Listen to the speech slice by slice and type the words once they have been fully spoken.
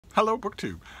Hello,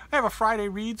 BookTube. I have a Friday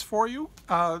Reads for you.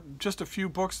 Just a few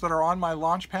books that are on my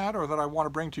launchpad or that I want to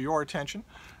bring to your attention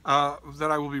that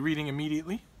I will be reading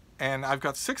immediately. And I've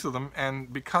got 6 of them,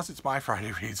 and because it's my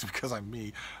Friday Reads, because I'm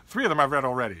me, 3 of them I've read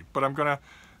already. But I'm gonna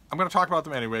talk about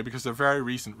them anyway because they're very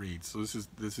recent reads. So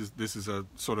this is a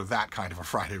sort of that kind of a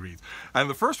Friday Reads. And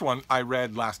the first one I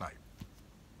read last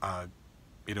night.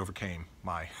 It overcame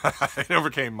my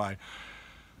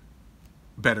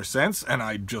better sense, and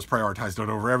I just prioritized it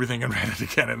over everything and read it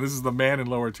again. And this is The Man in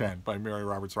Lower Tent by Mary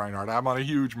Roberts Reinhardt. I'm on a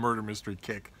huge murder mystery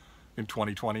kick in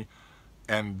 2020,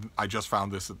 and I just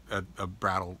found this at a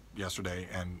Brattle yesterday,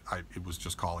 and it was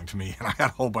just calling to me, and I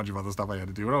had a whole bunch of other stuff I had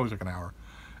to do. It only took an hour,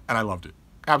 and I loved it.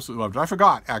 Absolutely loved it. I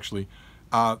forgot, actually,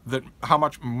 that how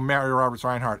much Mary Roberts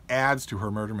Reinhardt adds to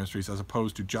her murder mysteries as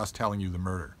opposed to just telling you the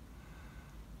murder.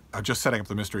 Just setting up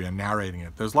the mystery and narrating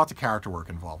it. There's lots of character work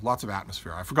involved, lots of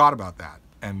atmosphere. I forgot about that,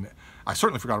 and I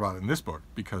certainly forgot about it in this book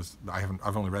because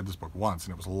I've only read this book once,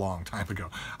 and it was a long time ago.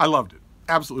 I loved it,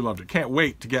 absolutely loved it. Can't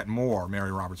wait to get more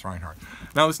Mary Roberts Reinhardt.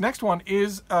 Now this next one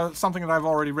is something that I've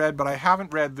already read, but I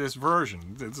haven't read this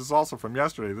version. This is also from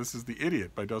yesterday. This is The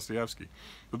Idiot by Dostoevsky,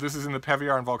 but this is in the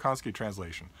Peviar and Volkonsky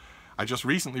translation. I just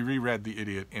recently reread The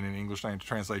Idiot in an English language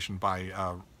translation by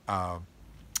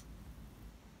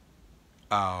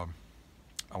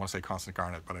I want to say Constant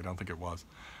Garnett, but I don't think it was.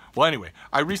 Well, anyway,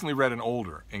 I recently read an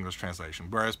older English translation,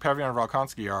 whereas Peviar and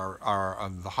Volkonsky are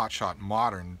the hotshot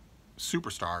modern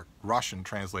superstar Russian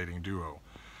translating duo.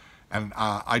 And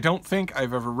I don't think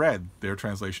I've ever read their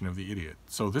translation of The Idiot.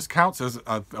 So this counts as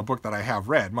a book that I have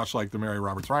read, much like the Mary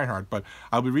Roberts Reinhardt, but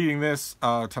I'll be reading this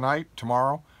tonight,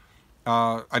 tomorrow.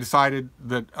 I decided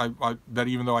that that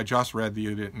even though I just read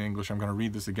The Idiot in English, I'm going to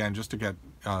read this again just to get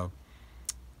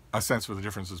a sense for the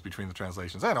differences between the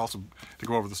translations, and also to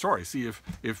go over the story, see if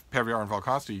Peviar and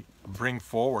Volkonsky bring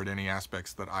forward any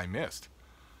aspects that I missed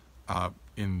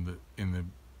in the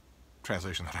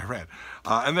translation that I read.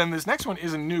 And then this next one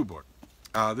is a new book.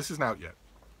 This isn't out yet.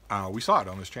 We saw it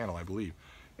on this channel, I believe.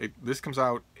 This comes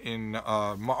out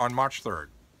on March 3rd.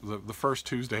 The first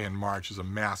Tuesday in March is a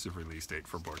massive release date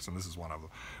for books, and this is one of them.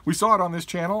 We saw it on this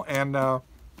channel, and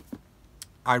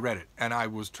I read it, and I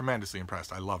was tremendously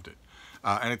impressed. I loved it.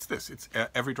 And it's this. It's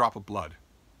Every Drop of Blood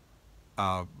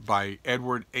by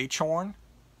Edward H. Horn,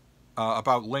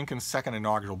 about Lincoln's second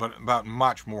inaugural, but about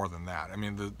much more than that. I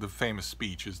mean, the famous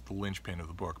speech is the linchpin of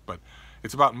the book, but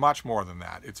it's about much more than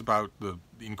that. It's about the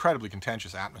incredibly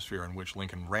contentious atmosphere in which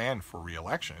Lincoln ran for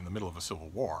re-election in the middle of a civil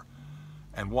war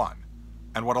and won.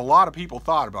 And what a lot of people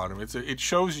thought about him, it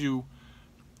shows you,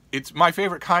 it's my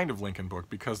favorite kind of Lincoln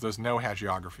book because there's no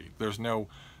hagiography. There's no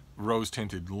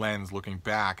rose-tinted lens looking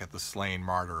back at the slain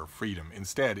martyr of freedom.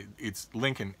 Instead, it's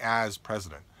Lincoln as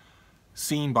president,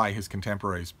 seen by his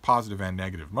contemporaries, positive and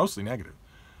negative, mostly negative.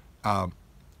 A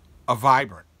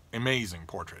vibrant, amazing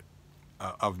portrait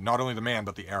of not only the man,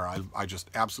 but the era. I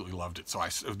just absolutely loved it. So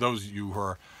of those of you who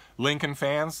are Lincoln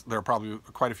fans, there are probably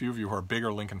quite a few of you who are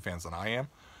bigger Lincoln fans than I am.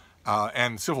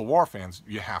 And Civil War fans,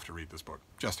 you have to read this book.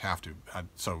 Just have to.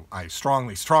 So I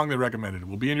strongly, strongly recommend it. It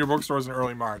will be in your bookstores in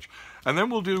early March. And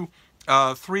then we'll do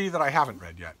 3 that I haven't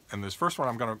read yet. And this first one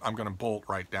I'm gonna bolt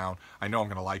right down. I know I'm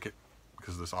gonna like it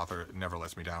because this author never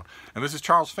lets me down. And this is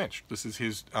Charles Finch. This is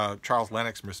his Charles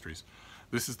Lennox Mysteries.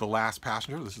 This is The Last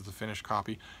Passenger. This is the finished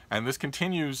copy. And this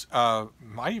continues,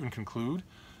 might even conclude,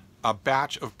 a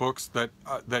batch of books that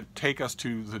take us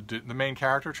to the main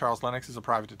character. Charles Lennox is a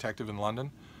private detective in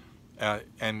London.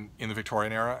 And in the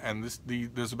Victorian era, and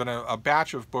there's been a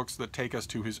batch of books that take us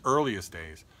to his earliest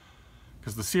days,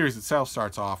 because the series itself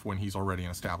starts off when he's already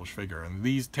an established figure, and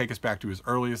these take us back to his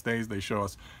earliest days. They show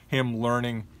us him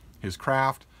learning his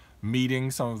craft,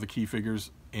 meeting some of the key figures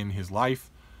in his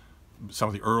life, some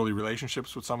of the early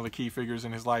relationships with some of the key figures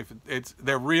in his life.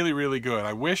 They're really, really good.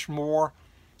 I wish more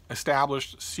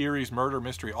established series murder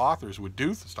mystery authors would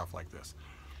do stuff like this.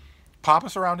 Pop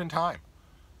us around in time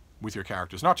with your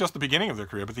characters, not just the beginning of their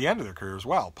career, but the end of their career as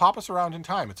well. Pop us around in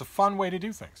time. It's a fun way to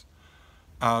do things.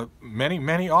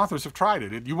 Many authors have tried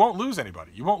it. You won't lose anybody.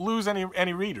 You won't lose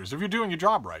any readers. If you're doing your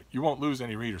job right, you won't lose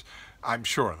any readers. I'm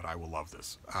sure that I will love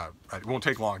this. It won't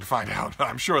take long to find out, but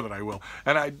I'm sure that I will.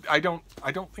 And I don't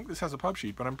think this has a pub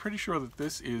sheet, but I'm pretty sure that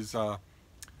this is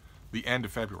the end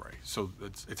of February. So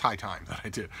it's high time that I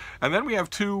did. And then we have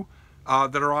 2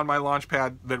 that are on my launch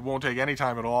pad that won't take any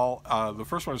time at all. The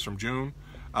first one is from June.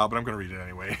 But I'm going to read it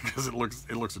anyway because it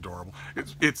looks adorable.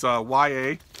 It's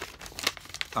YA.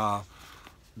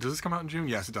 Does this come out in June?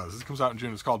 Yes, it does. This comes out in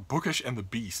June. It's called Bookish and the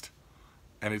Beast,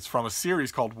 and it's from a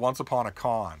series called Once Upon a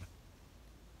Con.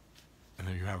 And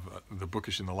then you have the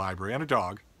Bookish in the library and a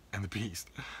dog and the Beast.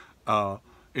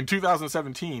 In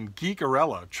 2017,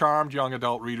 Geekerella charmed young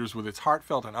adult readers with its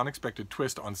heartfelt and unexpected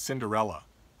twist on Cinderella.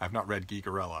 I've not read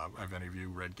Geekerella. Have any of you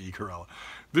read Geekerella?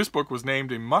 This book was named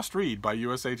a must-read by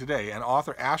USA Today, and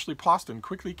author Ashley Poston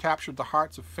quickly captured the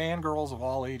hearts of fangirls of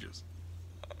all ages.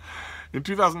 In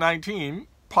 2019,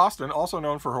 Poston, also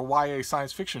known for her YA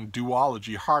science fiction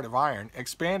duology Heart of Iron,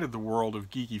 expanded the world of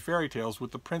geeky fairy tales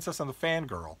with The Princess and the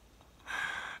Fangirl.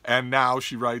 And now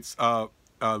she writes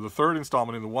the third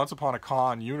installment in the Once Upon a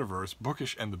Con universe,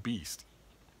 Bookish and the Beast.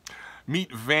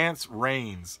 Meet Vance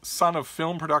Raines, son of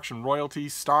film production royalty,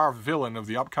 star villain of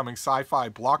the upcoming sci-fi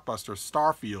blockbuster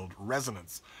Starfield,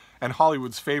 Resonance, and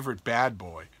Hollywood's favorite bad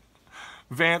boy.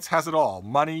 Vance has it all: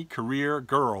 money, career,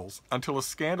 girls, until a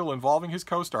scandal involving his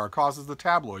co-star causes the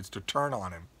tabloids to turn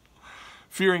on him.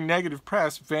 Fearing negative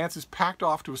press, Vance is packed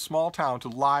off to a small town to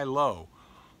lie low.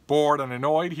 Bored and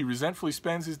annoyed, he resentfully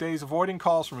spends his days avoiding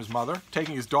calls from his mother,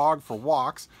 taking his dog for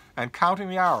walks, and counting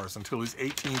the hours until his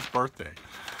 18th birthday.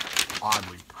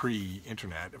 Oddly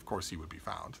pre-internet, of course he would be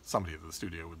found. Somebody at the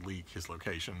studio would leak his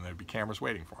location and there'd be cameras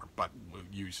waiting for him, but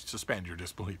you suspend your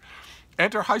disbelief.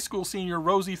 Enter high school senior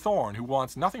Rosie Thorne, who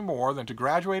wants nothing more than to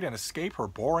graduate and escape her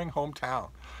boring hometown.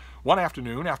 One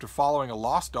afternoon, after following a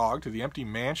lost dog to the empty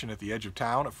mansion at the edge of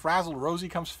town, a frazzled Rosie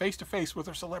comes face to face with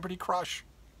her celebrity crush,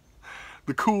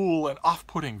 the cool and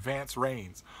off-putting Vance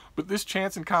Raines. But this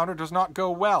chance encounter does not go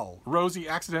well. Rosie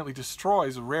accidentally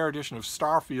destroys a rare edition of a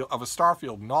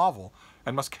Starfield novel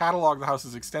and must catalog the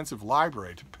house's extensive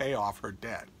library to pay off her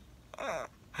debt.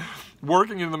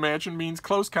 Working in the mansion means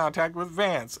close contact with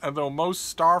Vance, and though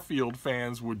most Starfield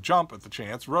fans would jump at the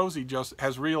chance, Rosie just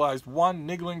has realized one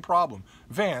niggling problem.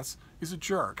 Vance is a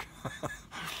jerk.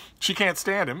 She can't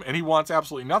stand him, and he wants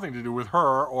absolutely nothing to do with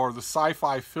her or the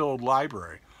sci-fi filled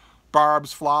library.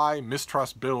 Barbs fly,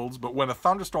 mistrust builds, but when a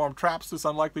thunderstorm traps this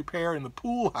unlikely pair in the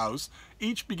pool house,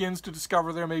 each begins to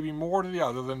discover there may be more to the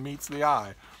other than meets the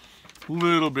eye.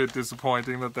 Little bit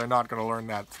disappointing that they're not going to learn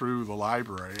that through the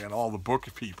library, and all the book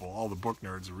people, all the book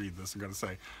nerds who read this are going to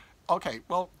say, okay,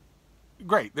 well,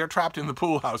 great, they're trapped in the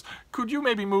pool house. Could you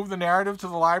maybe move the narrative to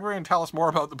the library and tell us more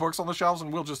about the books on the shelves,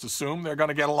 and we'll just assume they're going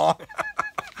to get along?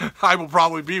 I will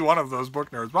probably be one of those book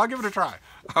nerds, but I'll give it a try.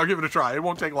 I'll give it a try. It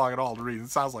won't take long at all to read.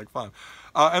 It sounds like fun.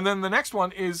 And then the next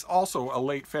one is also a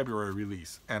late February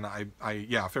release, and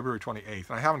yeah, February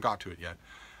 28th, and I haven't got to it yet.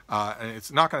 And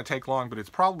it's not going to take long, but it's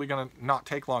probably going to not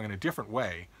take long in a different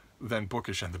way than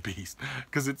Bookish and the Beast,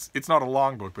 because it's not a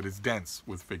long book, but it's dense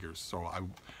with figures. So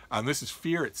and this is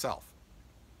Fear Itself,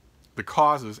 the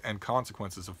causes and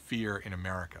consequences of fear in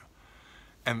America.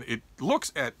 And it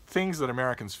looks at things that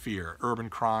Americans fear: urban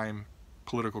crime,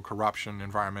 political corruption,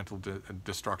 environmental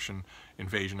destruction,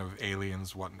 invasion of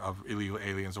aliens, of illegal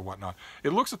aliens or whatnot.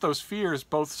 It looks at those fears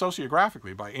both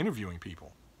sociographically by interviewing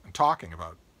people and talking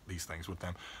about these things with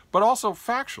them, but also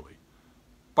factually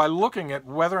by looking at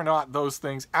whether or not those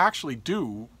things actually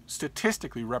do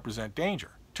statistically represent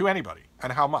danger to anybody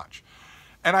and how much.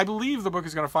 And I believe the book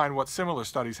is going to find what similar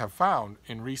studies have found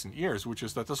in recent years, which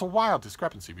is that there's a wild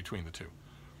discrepancy between the two.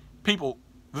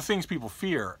 The things people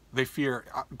fear, they fear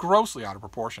grossly out of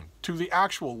proportion to the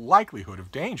actual likelihood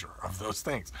of danger of those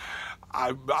things.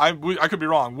 I could be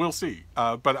wrong. We'll see.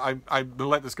 But I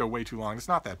let this go way too long. It's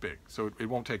not that big, so it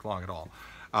won't take long at all.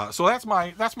 So that's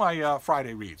my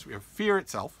Friday reads. We have Fear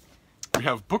Itself. We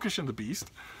have Bookish and the Beast.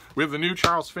 We have the new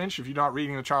Charles Finch. If you're not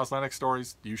reading the Charles Lennox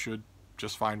stories, you should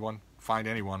just find one. Find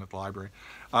anyone at the library.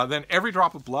 Then Every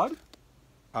Drop of Blood.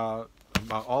 All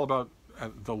about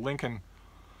the Lincoln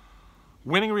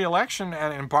winning re-election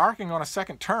and embarking on a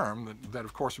second term that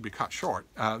of course would be cut short.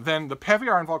 Then The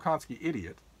Peviar and Volkonsky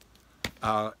Idiot,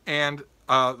 and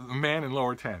The Man in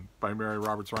Lower 10 by Mary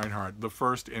Roberts Reinhardt, the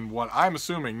first in what I'm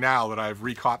assuming now that I've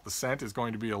recaught the scent is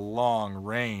going to be a long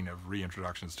reign of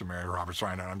reintroductions to Mary Roberts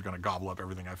Reinhardt. I'm going to gobble up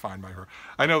everything I find by her.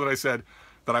 I know that I said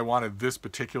that I wanted this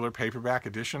particular paperback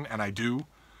edition, and I do,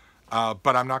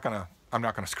 but I'm not gonna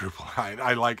scruple.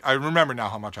 I remember now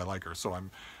how much I like her, so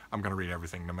I'm gonna read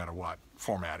everything no matter what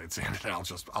format it's in, and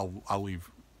I'll leave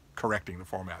correcting the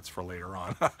formats for later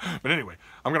on. But anyway,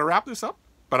 I'm gonna wrap this up,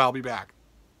 but I'll be back.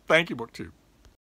 Thank you, BookTube.